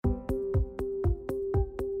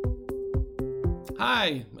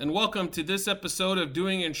Hi, and welcome to this episode of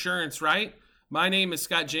Doing Insurance Right. My name is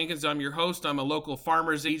Scott Jenkins. I'm your host. I'm a local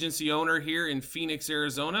farmers agency owner here in Phoenix,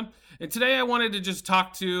 Arizona. And today I wanted to just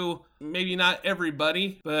talk to maybe not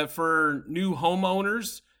everybody, but for new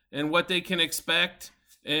homeowners and what they can expect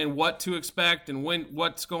and what to expect and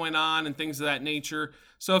what's going on and things of that nature.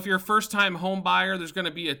 So if you're a first-time home buyer, there's going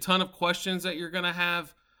to be a ton of questions that you're going to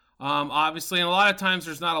have. Obviously, and a lot of times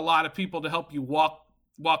there's not a lot of people to help you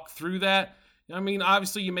walk through that. I mean,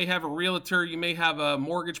 obviously you may have a realtor, you may have a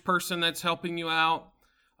mortgage person that's helping you out,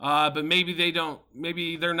 but maybe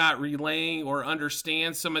they're not relaying or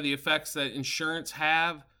understand some of the effects that insurance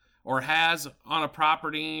have or has on a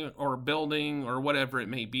property or a building or whatever it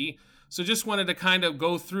may be. So just wanted to kind of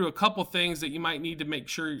go through a couple things that you might need to make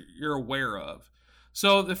sure you're aware of.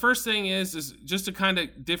 So the first thing is just a kind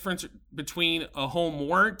of difference between a home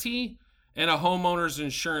warranty and a homeowner's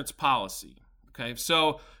insurance policy. Okay,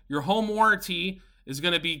 so your home warranty is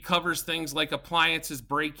going to be covers things like appliances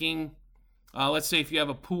breaking. Let's say if you have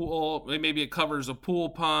a pool, maybe it covers a pool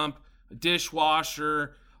pump, a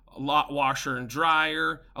dishwasher, a lot washer and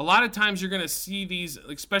dryer. A lot of times you're going to see these,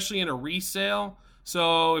 especially in a resale.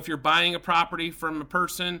 So if you're buying a property from a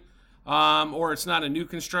person or it's not a new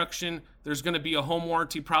construction, there's going to be a home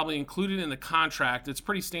warranty probably included in the contract. It's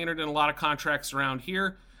pretty standard in a lot of contracts around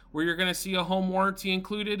here where you're going to see a home warranty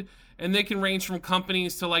included. And they can range from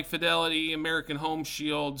companies to like Fidelity, American Home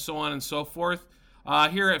Shield, so on and so forth.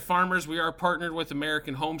 Here at Farmers, we are partnered with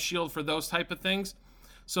American Home Shield for those type of things.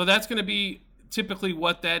 So that's going to be typically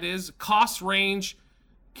what that is. Cost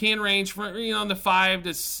can range from the $500 to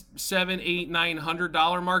 $700, $800,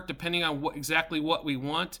 $900 mark, depending on exactly what we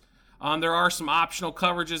want. There are some optional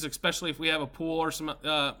coverages, especially if we have a pool or some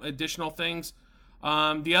additional things.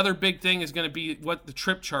 The other big thing is going to be what the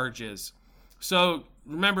trip charge is. So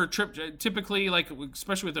remember, typically, like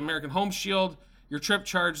especially with American Home Shield, your trip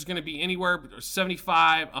charge is going to be anywhere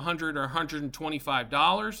 $75, $100, or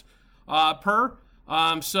 $125 per.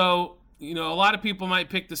 So a lot of people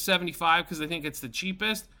might pick the 75 because they think it's the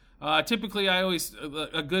cheapest. Typically, a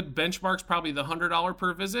good benchmark's probably the $100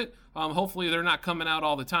 per visit. Hopefully, they're not coming out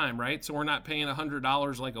all the time, right? So we're not paying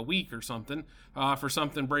 $100 like a week or something for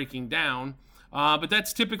something breaking down. But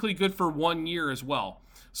that's typically good for 1 year as well.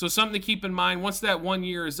 So something to keep in mind, once that 1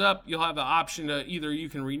 year is up, you'll have the option to either you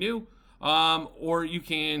can renew or you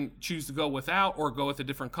can choose to go without or go with a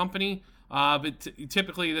different company. But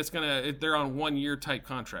typically they're on 1 year type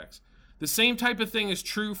contracts. The same type of thing is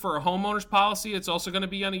true for a homeowner's policy. It's also going to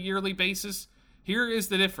be on a yearly basis. Here is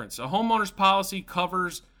the difference. A homeowner's policy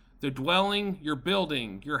covers the dwelling, your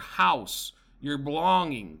building, your house, your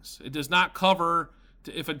belongings. It does not cover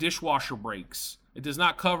if a dishwasher breaks. It does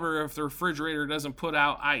not cover if the refrigerator doesn't put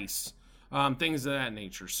out ice, things of that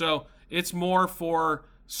nature. So it's more for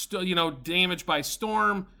damage by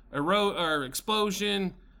storm, or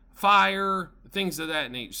explosion, fire, things of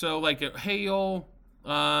that nature. So like hail,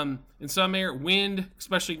 in some area, wind,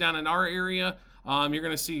 especially down in our area, you're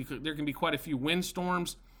going to see there can be quite a few wind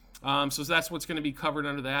storms. So that's what's going to be covered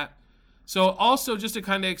under that. So also just to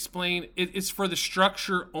kind of explain, it's for the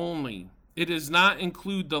structure only. It does not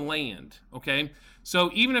include the land, okay?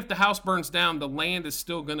 So even if the house burns down, the land is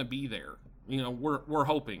still going to be there. We're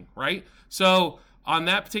hoping, right? So on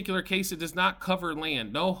that particular case, it does not cover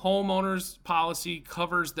land. No homeowner's policy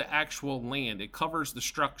covers the actual land. It covers the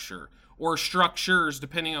structure or structures,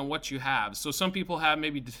 depending on what you have. So some people have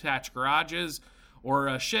maybe detached garages or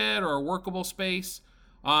a shed or a workable space.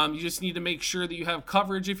 You just need to make sure that you have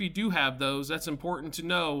coverage if you do have those. That's important to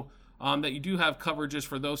know. That you do have coverages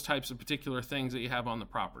for those types of particular things that you have on the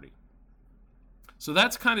property. So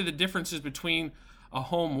that's kind of the differences between a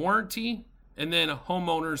home warranty and then a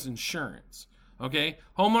homeowner's insurance. Okay,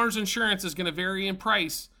 homeowner's insurance is going to vary in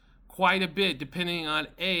price quite a bit depending on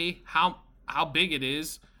how big it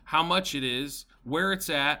is, how much it is, where it's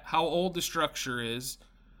at, how old the structure is.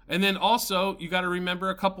 And then also you got to remember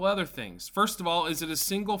a couple other things. First of all, is it a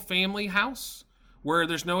single family house where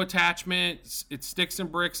there's no attachment, it sticks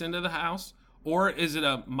and bricks into the house? Or is it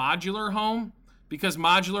a modular home? Because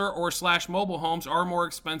modular or / mobile homes are more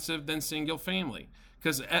expensive than single family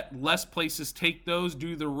because less places take those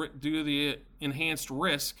due to the enhanced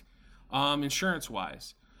risk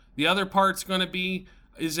insurance-wise. The other part's going to be,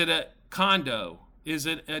 is it a condo? Is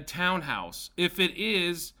it a townhouse? If it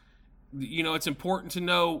is, it's important to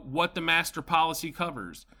know what the master policy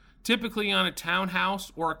covers. Typically on a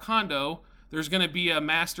townhouse or a condo, there's going to be a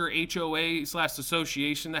master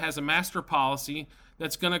HOA/association that has a master policy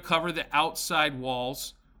that's going to cover the outside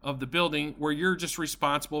walls of the building where you're just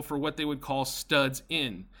responsible for what they would call studs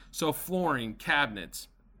in. So flooring, cabinets,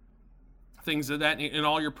 things of that, and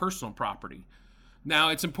all your personal property. Now,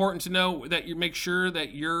 it's important to know that you make sure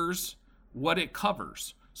that yours, what it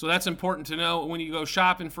covers. So that's important to know when you go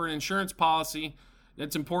shopping for an insurance policy.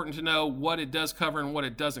 It's important to know what it does cover and what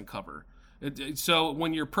it doesn't cover. So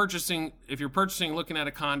when you're purchasing, if you're purchasing, looking at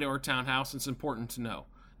a condo or townhouse, it's important to know.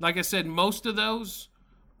 Like I said, most of those,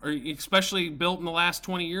 or especially built in the last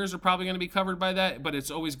 20 years, are probably going to be covered by that. But it's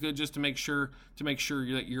always good just to make sure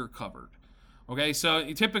that you're covered. Okay, so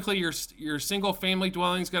typically your single family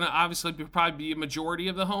dwelling is going to obviously probably be a majority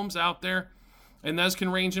of the homes out there, and those can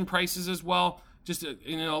range in prices as well. Just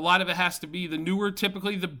a lot of it has to be the newer,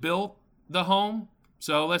 typically the home.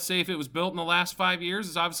 So let's say if it was built in the last 5 years,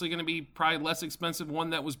 it's obviously going to be probably less expensive one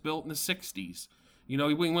that was built in the 60s.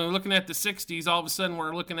 When we're looking at the 60s, all of a sudden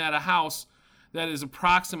we're looking at a house that is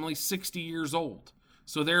approximately 60 years old.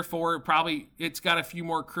 So therefore, it's got a few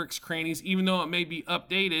more crooks, crannies, even though it may be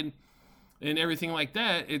updated and everything like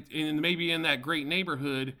that, and maybe in that great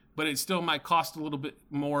neighborhood, but it still might cost a little bit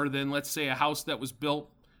more than, let's say, a house that was built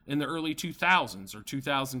in the early 2000s or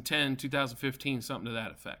 2010, 2015, something to that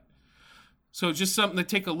effect. So just something to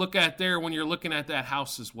take a look at there when you're looking at that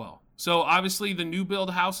house as well. So obviously the new build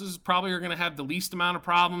houses probably are going to have the least amount of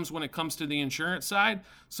problems when it comes to the insurance side.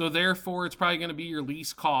 So therefore, it's probably going to be your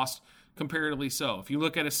least cost comparatively so. If you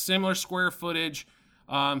look at a similar square footage,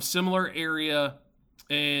 similar area,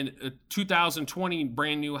 and a 2020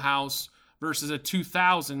 brand new house versus a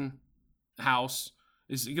 2000 house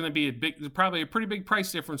is going to be probably a pretty big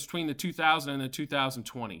price difference between the 2000 and the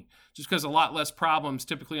 2020, just because a lot less problems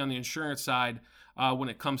typically on the insurance side when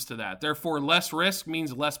it comes to that. Therefore, less risk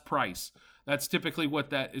means less price. That's typically what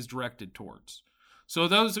that is directed towards. So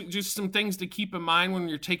those are just some things to keep in mind when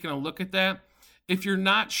you're taking a look at that. If you're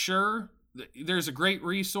not sure, there's a great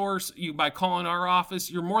resource. By calling our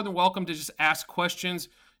office, you're more than welcome to just ask questions.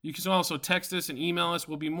 You can also text us and email us.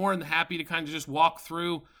 We'll be more than happy to kind of just walk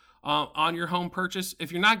through on your home purchase.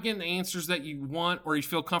 If you're not getting the answers that you want or you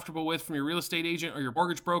feel comfortable with from your real estate agent or your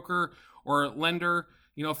mortgage broker or lender,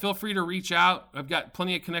 feel free to reach out. I've got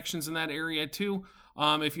plenty of connections in that area too.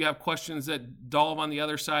 If you have questions that delve on the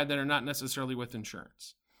other side that are not necessarily with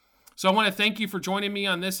insurance. So I want to thank you for joining me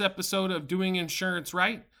on this episode of Doing Insurance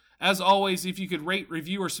Right. As always, if you could rate,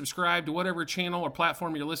 review, or subscribe to whatever channel or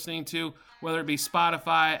platform you're listening to, whether it be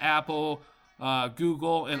Spotify, Apple,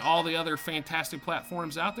 Google, and all the other fantastic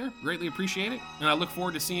platforms out there, greatly appreciate it. And I look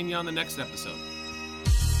forward to seeing you on the next episode.